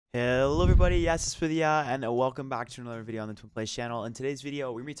Hello everybody, yes, it's Vidya, and welcome back to another video on the TwinPlayz channel. In today's video,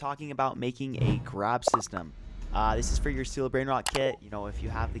 we're going to be talking about making a grab system. This is for your Steel Brainrot kit. You know, if you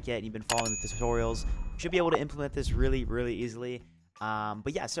have the kit and you've been following the tutorials, you should be able to implement this really easily.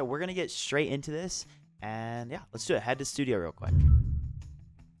 But yeah, so we're going to get straight into this, and yeah, let's do it. Head to studio real quick.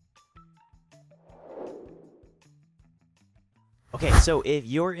 Okay, so if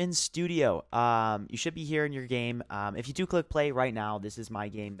you're in studio, you should be here in your game. If you do click play right now, this is my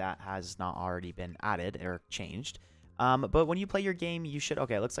game that has not already been added or changed. But when you play your game, you should,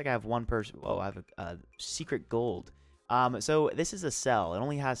 okay, it looks like I have one person. Oh, I have a secret gold. So this is a cell. It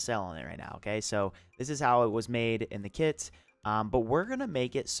only has cell on it right now, okay? So this is how it was made in the kit. But we're going to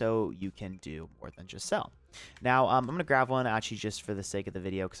make it so you can do more than just sell. Now, I'm going to grab one actually just for the sake of the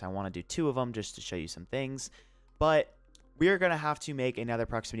video because I want to do two of them just to show you some things. But we are going to have to make another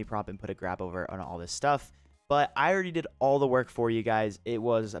proximity prompt and put a grab over on all this stuff. But I already did all the work for you guys. It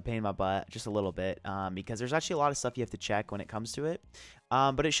was a pain in my butt, just a little bit, because there's actually a lot of stuff you have to check when it comes to it.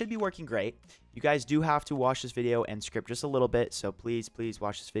 But it should be working great. You guys do have to watch this video and script just a little bit. So please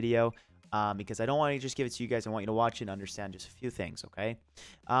watch this video because I don't want to just give it to you guys. I want you to watch it and understand just a few things, okay?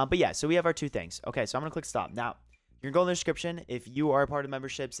 But yeah, so we have our two things. Okay, so I'm going to click stop. Now, you can go in the description if you are part of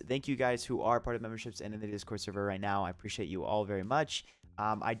memberships. Thank you guys who are part of memberships and in the Discord server right now. I appreciate you all very much.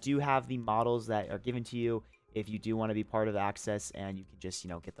 I do have the models that are given to you if you do want to be part of the access, and you can just, you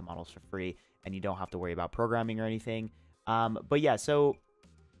know, get the models for free and you don't have to worry about programming or anything. But yeah, so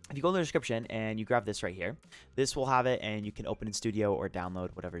if you go in the description and you grab this right here, this will have it and you can open in studio or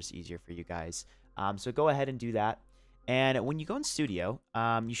download, whatever is easier for you guys. So go ahead and do that. And when you go in studio,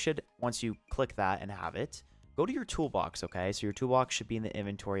 you should, once you click that and have it, go to your toolbox, okay? So your toolbox should be in the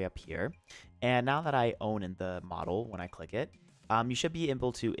inventory up here. And now that I own in the model, when I click it, you should be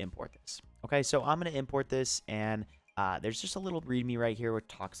able to import this. Okay, so I'm going to import this, and there's just a little README right here which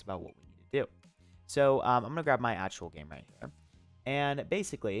talks about what we need to do. So I'm going to grab my actual game right here. And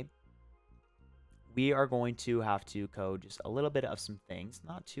basically, we are going to have to code just a little bit of some things.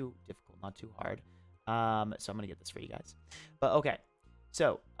 Not too difficult, not too hard. So I'm going to get this for you guys. But okay,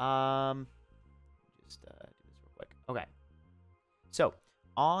 so just do this real quick. Okay, so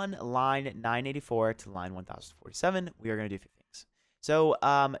on line 984 to line 1047, we are going to do a few things. So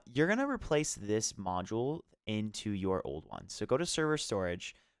you're going to replace this module into your old one. So go to server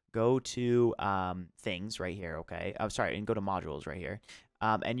storage, go to things right here, okay? I'm sorry, and go to modules right here.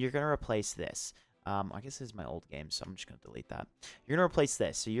 And you're going to replace this. I guess this is my old game, so I'm just going to delete that. You're going to replace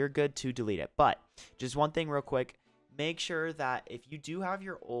this, so you're good to delete it. But just one thing real quick, make sure that if you do have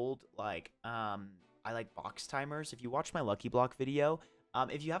your old, like, I like box timers. If you watch my Lucky Block video,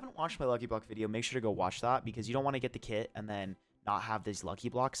 if you haven't watched my Lucky Block video, make sure to go watch that because you don't want to get the kit and then not have this Lucky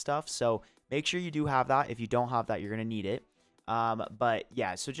Block stuff. So make sure you do have that. If you don't have that, you're going to need it. But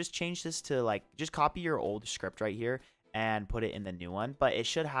yeah, so just change this to, like, just copy your old script right here and put it in the new one. But it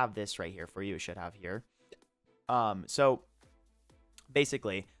should have this right here for you. It should have here. So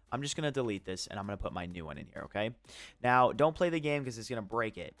basically, I'm just going to delete this and I'm going to put my new one in here, okay? Now, don't play the game because it's going to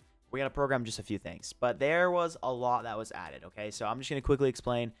break it. We're going to program just a few things. But there was a lot that was added, okay? So I'm just going to quickly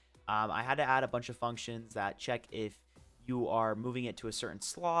explain. I had to add a bunch of functions that check if you are moving it to a certain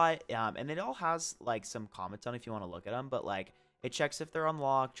slot. And it all has, like, some comments on it if you want to look at them. But, like, it checks if they're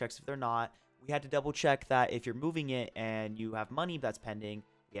unlocked, checks if they're not. We had to double check that if you're moving it and you have money that's pending,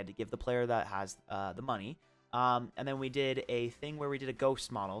 we had to give the player that has the money. And then we did a thing where we did a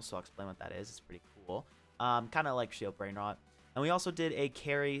ghost model. So I'll explain what that is. It's pretty cool. Kind of like Shield Brainrot. And we also did a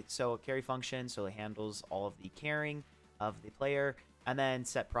carry, so a carry function, so it handles all of the carrying of the player. And then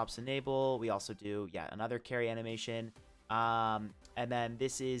set props enable. We also do, yeah, another carry animation. And then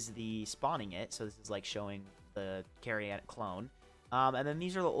this is the spawning it. So this is like showing the carry clone. And then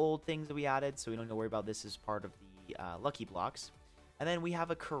these are the old things that we added, so we don't need to worry about this as part of the lucky blocks. And then we have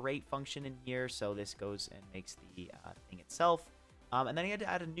a create function in here, so this goes and makes the thing itself. And then I had to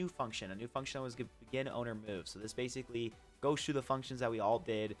add a new function that was begin owner move. So this basically goes through the functions that we all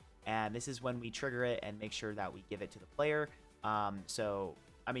did, and this is when we trigger it and make sure that we give it to the player. So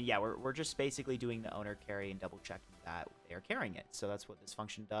I mean, yeah, we're just basically doing the owner carry and double checking that they are carrying it. So that's what this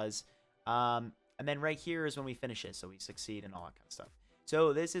function does. And then right here is when we finish it, so we succeed and all that kind of stuff.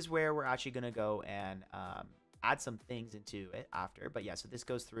 So this is where we're actually going to go and add some things into it after. But yeah, so this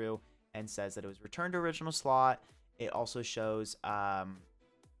goes through and says that it was returned to original slot. It also shows that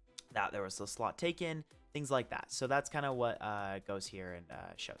there was a slot taken, things like that. So that's kind of what goes here and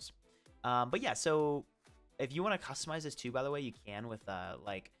shows. But yeah, so if you want to customize this too, by the way, you can with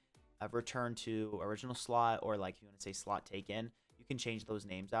like a return to original slot, or like if you want to say slot taken, you can change those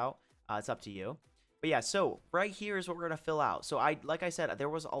names out. It's up to you. But yeah, so right here is what we're gonna fill out. So like I said, there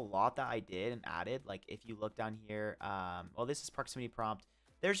was a lot that I did and added. Like if you look down here, well, this is proximity prompt.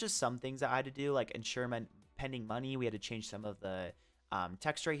 There's just some things that I had to do, like ensure pending money. We had to change some of the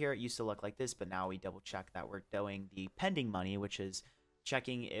text right here. It used to look like this, but now we double check that we're doing the pending money, which is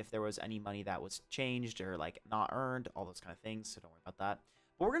checking if there was any money that was changed or like not earned, all those kind of things. So don't worry about that.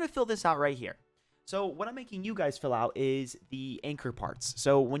 But we're gonna fill this out right here. So what I'm making you guys fill out is the anchor parts.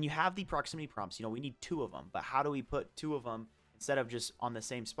 So when you have the proximity prompts, we need 2 of them. But how do we put 2 of them instead of just on the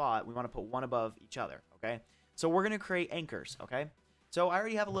same spot? We want to put one above each other, okay? So we're going to create anchors, okay? So I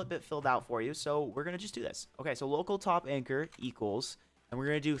already have a little bit filled out for you, so we're going to just do this. Okay, so local top anchor equals, and we're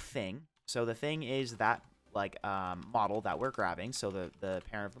going to do thing. So the thing is that like model that we're grabbing, so the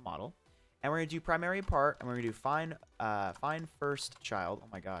parent of the model. And we're going to do primary part, and we're going to do find first child. Oh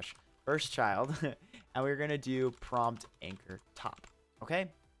my gosh. First child, and we're gonna do prompt anchor top.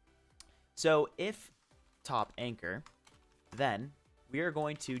 Okay, so if top anchor, then we are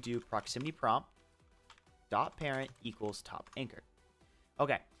going to do proximity prompt dot parent equals top anchor.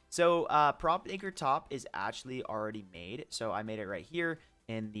 Okay, so prompt anchor top is actually already made, so I made it right here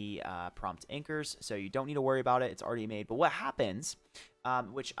in the prompt anchors, so you don't need to worry about it. It's already made. But what happens,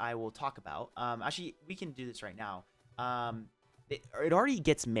 which I will talk about, actually we can do this right now. It already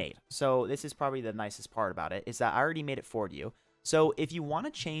gets made. So this is probably the nicest part about it, is that I already made it for you. So if you want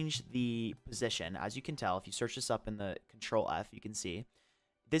to change the position, as you can tell, if you search this up in the Control F, you can see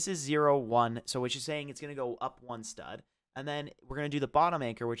this is 0, 1. So which is saying it's going to go up 1 stud. And then we're going to do the bottom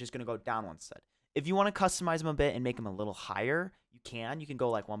anchor, which is going to go down 1 stud. If you want to customize them a bit and make them a little higher, you can. You can go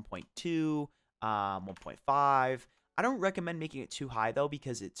like 1.2, 1.5. I don't recommend making it too high, though,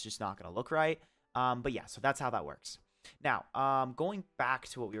 because it's just not going to look right. But yeah, so that's how that works. Now, going back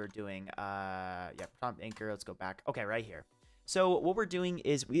to what we were doing, yeah, prompt anchor, let's go back. Okay, right here. So what we're doing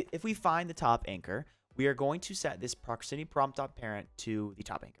is, if we find the top anchor, we are going to set this proximity prompt.parent to the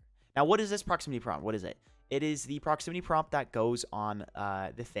top anchor. Now, what is this proximity prompt? What is it? It is the proximity prompt that goes on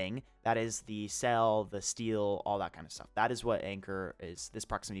the thing. That is the sell, the steal, all that kind of stuff. That is what anchor is. This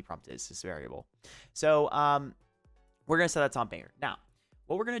proximity prompt is this variable. So we're going to set that top anchor. Now,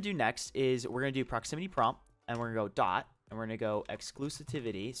 what we're going to do next is we're going to do proximity prompt. And we're going to go dot, and we're going to go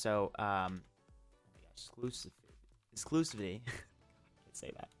exclusivity. So, oh my gosh, exclusivity. Can't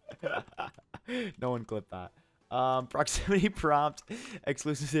say that. No one clipped that. Proximity prompt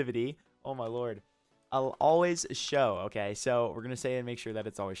exclusivity. Oh my lord. I'll always show. Okay, so we're going to say and make sure that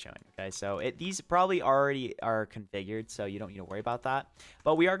it's always showing. Okay, so these probably already are configured, so you don't need to worry about that.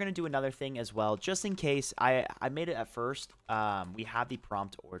 But we are going to do another thing as well, just in case. I made it at first. We had the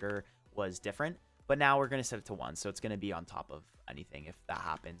prompt order was different. But now we're going to set it to 1, so it's going to be on top of anything if that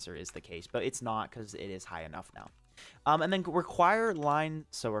happens or is the case. But it's not because it is high enough now. And then require line,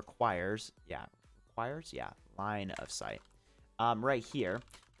 so requires, yeah, line of sight. Right here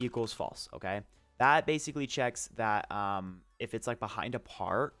equals false, okay? That basically checks that if it's like behind a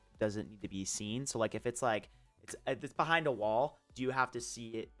part, doesn't need to be seen. So like if it's like, it's behind a wall, do you have to see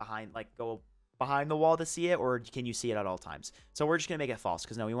it behind, like go behind the wall to see it, or can you see it at all times? So we're just gonna make it false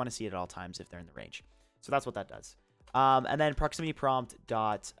because no, we want to see it at all times if they're in the range. So that's what that does. And then proximity prompt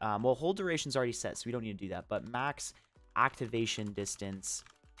dot well, hold duration's already set, so we don't need to do that, but max activation distance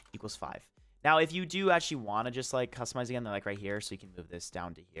equals 5. Now if you do actually want to just like customize again, like right here, so you can move this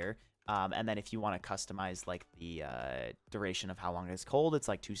down to here, and then if you want to customize like the duration of how long it's hold, it's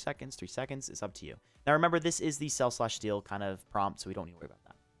like 2 seconds, 3 seconds, it's up to you. Now remember, this is the sell/steal kind of prompt, so we don't need to worry about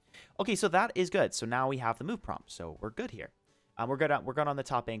that. Okay, so that is good. So now we have the move prompt, so we're good here. We're good on the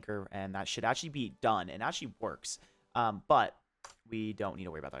top anchor, and that should actually be done, and actually works. But we don't need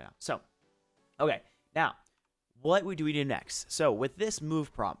to worry about that right now. So, okay, now what do we do next? So with this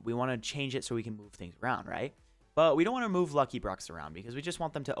move prompt, we want to change it so we can move things around, right? But we don't want to move lucky blocks around because we just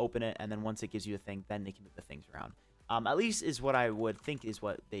want them to open it, and then once it gives you a thing, then they can move the things around. At least is what I would think is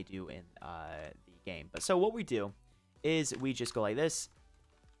what they do in the game. But so what we do is we just go like this,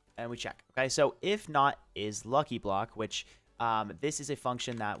 and we check. Okay, so if not is lucky block, which this is a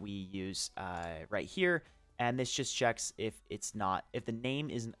function that we use right here, and this just checks if the name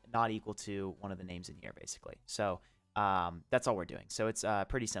is not equal to one of the names in here, basically. So that's all we're doing. So it's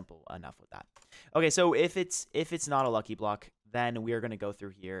pretty simple enough with that. Okay, so if it's not a lucky block, then we are going to go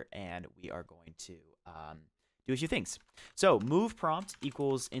through here and we are going to do a few things. So move prompt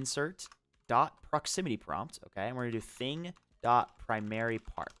equals insert dot proximity prompt. Okay, and we're going to do thing dot primary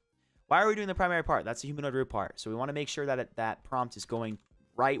part. Why are we doing the primary part? That's the humanoid root part. So we want to make sure that that prompt is going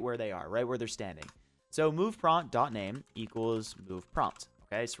right where they are, right where they're standing. So move prompt dot name equals move prompt.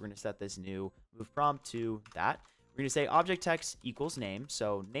 Okay, so we're going to set this new move prompt to that. We're going to say object text equals name.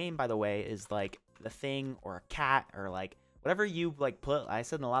 So name, by the way, is like the thing or a cat or like whatever you like put. I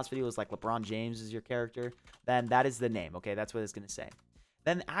said in the last video was like LeBron James is your character. Then that is the name. Okay, that's what it's gonna say.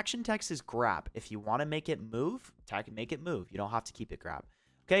 Then action text is grab. If you want to make it move, make it move. You don't have to keep it grab.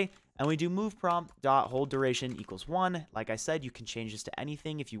 Okay, and we do move prompt dot hold duration equals 1. Like I said, you can change this to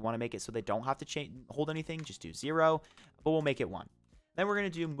anything. If you want to make it so they don't have to hold anything, just do 0, but we'll make it 1. Then we're going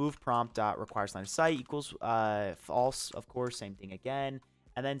to do move prompt dot requires line of sight equals false, of course, same thing again.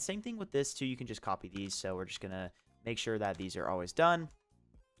 And then same thing with this too, you can just copy these. So we're just going to make sure that these are always done.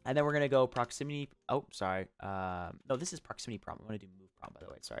 And then we're going to go proximity. Oh, sorry. No, this is proximity prompt. I'm going to do move prompt, by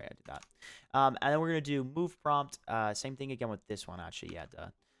the way. Sorry, I did that. And then we're going to do move prompt. Same thing again with this one, actually. Yeah, duh.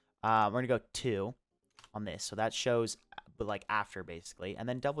 We're going to go 2 on this. So that shows, but like after, basically. And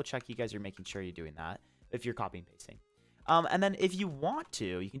then double check you guys are making sure you're doing that if you're copying and pasting. And then if you want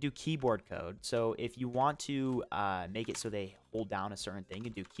to, you can do keyboard code. So if you want to make it so they hold down a certain thing,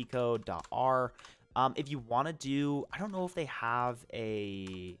 you can do keycode.r. If you want to do, I don't know if they have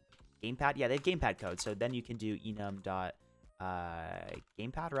a gamepad. Yeah, they have gamepad code. So then you can do enum dot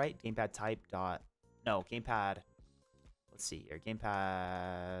gamepad, right? Gamepad type dot, no, gamepad. Let's see here.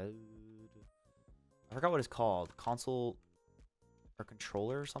 Gamepad. I forgot what it's called. Console or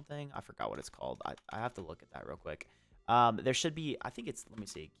controller or something. I forgot what it's called. I have to look at that real quick. There should be, I think it's, let me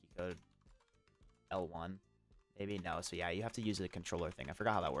see, key code L1. Maybe no. So yeah, you have to use the controller thing. I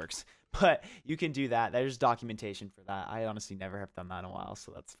forgot how that works, but you can do that. There's documentation for that. I honestly never have done that in a while,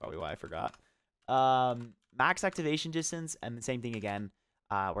 so that's probably why I forgot. Max activation distance, and the same thing again.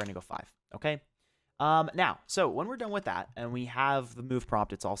 We're gonna go 5. Okay. Now, so when we're done with that, and we have the move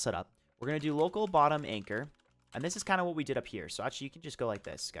prompt, it's all set up. We're gonna do local bottom anchor, and this is kind of what we did up here. So actually, you can just go like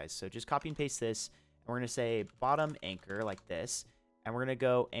this, guys. So just copy and paste this, and we're gonna say bottom anchor like this, and we're gonna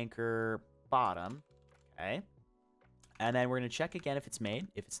go anchor bottom. Okay. And then we're going to check again if it's made.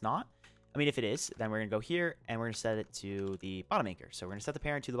 If it's not, I mean, if it is, then we're going to go here and we're going to set it to the bottom anchor. So we're going to set the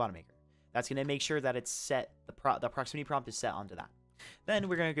parent to the bottom anchor. That's going to make sure that it's set, the proximity prompt is set onto that. Then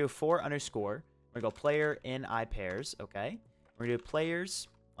we're going to go for underscore. We're going to go player in I pairs. Okay. We're going to do players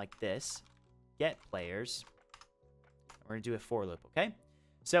like this. Get players. We're going to do a for loop. Okay.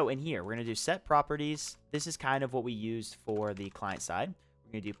 So in here, we're going to do set properties. This is kind of what we used for the client side.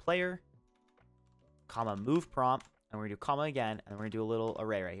 We're going to do player, comma, move prompt. And we're going to do comma again, and we're going to do a little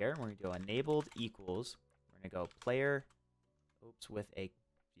array right here. We're going to do enabled equals. We're going to go player, oops, with a,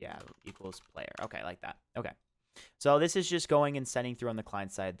 yeah, equals player. Okay, like that. Okay. So this is just going and sending through on the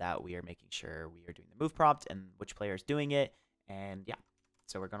client side that we are making sure we are doing the move prompt and which player is doing it. And yeah,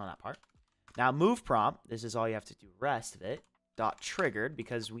 so we're going on that part. Now move prompt, this is all you have to do rest of it, dot triggered,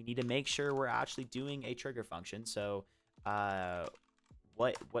 because we need to make sure we're actually doing a trigger function. So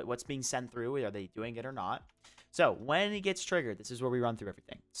what's being sent through, are they doing it or not? So when it gets triggered, this is where we run through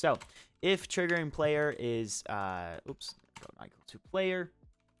everything. So if triggering player is, oops, not equal to player,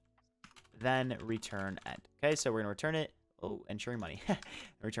 then return end. Okay, so we're going to return it. Oh, ensuring money.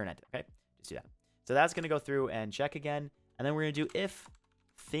 Return end. Okay, just do that. So that's going to go through and check again. And then we're going to do if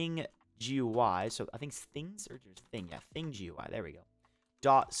thing GUI. So I think things or just thing. Yeah, thing GUI. There we go.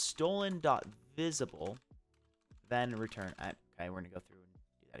 Dot stolen dot visible. Then return end. Okay, we're going to go through and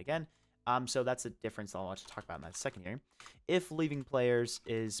do that again. So that's a difference I'll want to talk about in that second here. If leaving players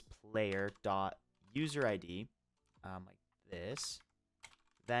is player dot user ID, like this,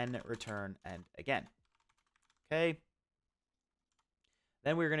 then return end again. Okay.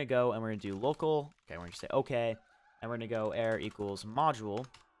 Then we're going to go and we're going to do local. Okay, we're going to say okay. And we're going to go error equals module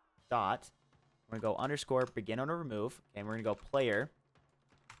dot. We're going to go underscore begin owner remove. Okay, and we're going to go player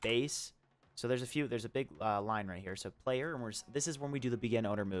base. So there's a big line right here. So player, and this is when we do the begin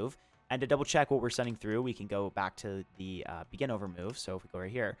owner move. And to double check what we're sending through, we can go back to the begin over move. So if we go right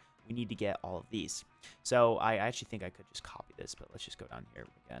here, we need to get all of these. So I actually think I could just copy this, but let's just go down here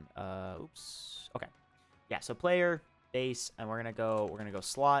again. Oops. Okay. Yeah. So player base, and we're gonna go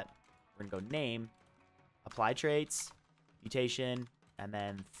slot. We're gonna go name, apply traits, mutation, and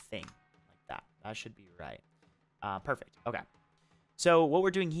then thing like that. That should be right. Perfect. Okay. So what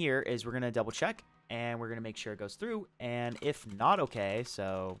we're doing here is we're gonna double check, and we're gonna make sure it goes through. And if not okay,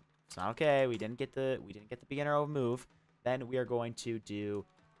 so it's not okay, we didn't get the beginner over move, then we are going to do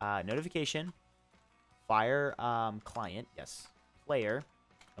notification, fire client, yes, player,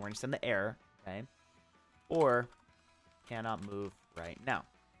 and we're going to send the error, okay, or cannot move right now,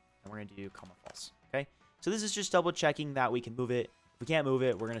 and we're going to do comma false, okay. So this is just double checking that we can move it. If we can't move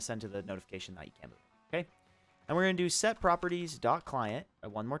it, we're going to send to the notification that you can't move it, okay. And we're going to do set properties dot client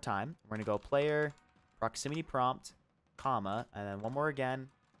one more time. We're going to go player proximity prompt, comma, and then one more again.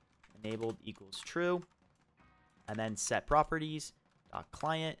 Enabled equals true, and then set properties dot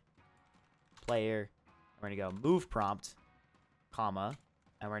client player. We're going to go move prompt, comma,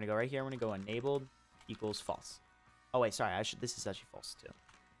 and we're going to go right here. We're going to go enabled equals false. Oh, wait, sorry. This is actually false, too.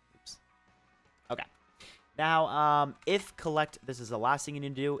 Oops. Okay. Now, if collect, this is the last thing you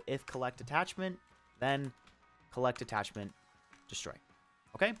need to do. If collect attachment, then collect attachment, destroy.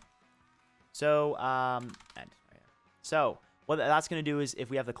 Okay? So, So, what that's going to do is if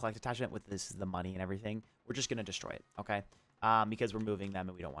we have the collect attachment with this is the money and everything, we're just going to destroy it, okay? Because we're moving them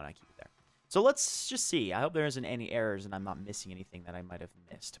and we don't want to keep it there. So, let's just see. I hope there isn't any errors and I'm not missing anything that I might have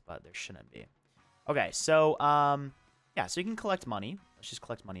missed, but there shouldn't be. Okay, so, yeah, so you can collect money. Let's just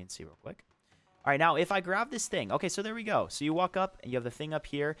collect money and see real quick. All right, now, if I grab this thing, okay, so there we go. So you walk up, and you have the thing up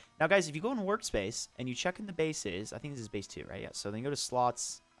here. Now, guys, if you go in Workspace, and you check in the bases, I think this is base 2, right? Yeah, so then you go to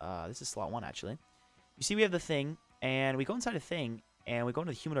slots. This is slot 1, actually. You see we have the thing, and we go inside a thing, and we go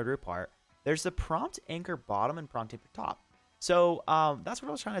into the humanoid root part. There's the prompt anchor bottom and prompt anchor top. So that's what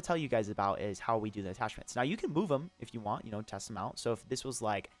I was trying to tell you guys about is how we do the attachments. Now, you can move them if you want, you know, test them out. So if this was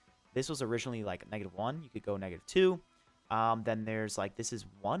originally like -1, you could go -2. Then there's like, this is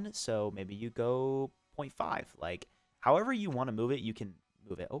 1, so maybe you go 0.5. Like, however you want to move it, you can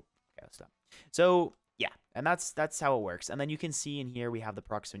move it. Oh, okay, let's stop. So, yeah, and that's how it works. And then you can see in here, we have the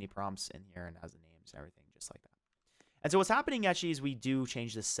proximity prompts in here and has the names and everything, just like that. And so what's happening actually is we do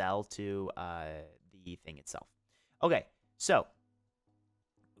change the cell to the thing itself. Okay, so,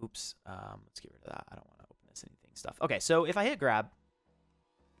 oops, let's get rid of that. I don't want to open this anything stuff. Okay, so if I hit grab,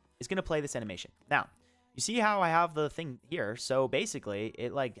 it's going to play this animation. Now, you see how I have the thing here? So basically,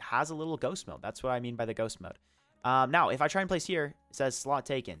 it like has a little ghost mode. That's what I mean by the ghost mode. Now, if I try and place here, it says slot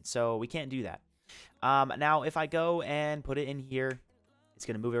taken. So we can't do that. Now, if I go and put it in here, it's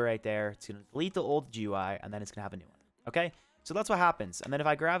going to move it right there. It's going to delete the old GUI, and then it's going to have a new one. Okay? So that's what happens. And then if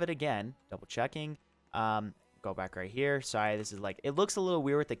I grab it again, double checking, go back right here. Sorry, this is like, it looks a little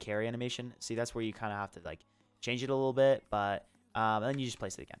weird with the carry animation. See, that's where you kind of have to like change it a little bit, but and then you just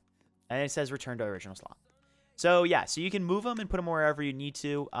place it again. And it says return to original slot. So, yeah, so you can move them and put them wherever you need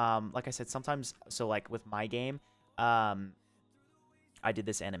to. Like I said, sometimes, so like with my game, I did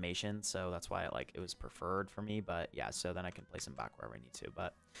this animation, so that's why it was preferred for me. But, yeah, so then I can place them back wherever I need to.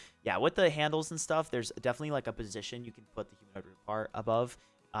 But, yeah, with the handles and stuff, there's definitely like a position you can put the humanoid root part above.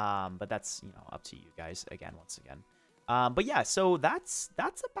 But that's, you know, up to you guys, again, once again. But, yeah, so that's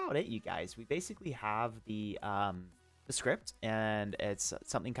about it, you guys. We basically have the script, and it's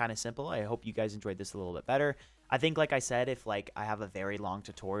something kind of simple. I hope you guys enjoyed this a little bit better. I think, like I said, if like I have a very long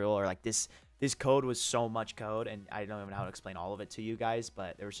tutorial or like this code was so much code and I don't even know how to explain all of it to you guys,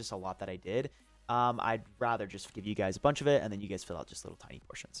 but there was just a lot that I did. I'd rather just give you guys a bunch of it and then you guys fill out just little tiny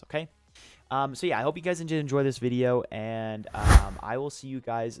portions. Okay. So yeah, I hope you guys did enjoy this video, and I will see you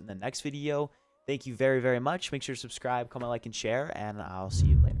guys in the next video. Thank you very, very much. Make sure to subscribe, comment, like, and share, and I'll see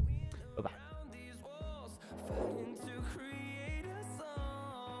you later. Bye-bye.